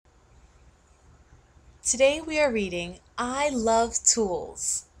Today we are reading I Love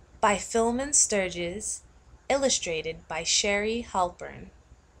Tools by Philemon Sturges, illustrated by Shari, Halpern.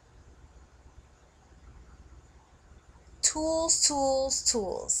 Tools, tools,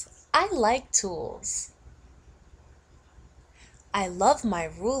 tools. I like tools. I love my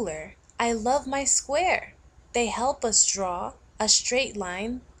ruler. I love my square. They help us draw a straight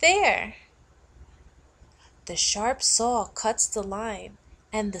line there. The sharp saw cuts the line,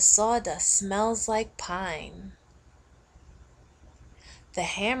 and the sawdust smells like pine. The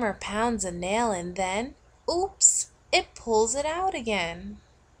hammer pounds a nail and then, oops, it pulls it out again.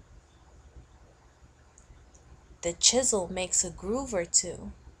 The chisel makes a groove or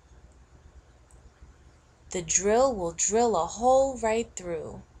two. The drill will drill a hole right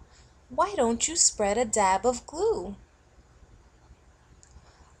through. Why don't you spread a dab of glue?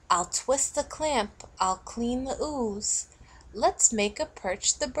 I'll twist the clamp, I'll clean the ooze. Let's make a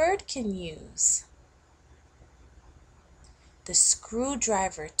perch the bird can use. The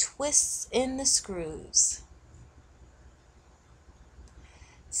screwdriver twists in the screws.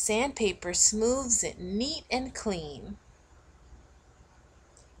 Sandpaper smooths it neat and clean.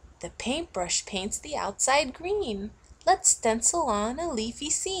 The paintbrush paints the outside green. Let's stencil on a leafy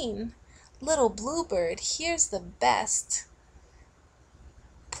scene. Little bluebird, here's the best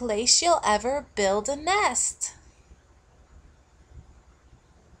place you'll ever build a nest.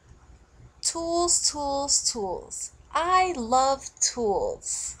 Tools, tools, tools. I love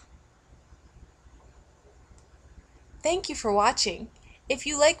tools. Thank you for watching. If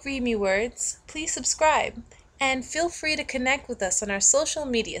you like Read Me Words, please subscribe and feel free to connect with us on our social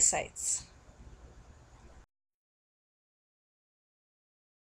media sites.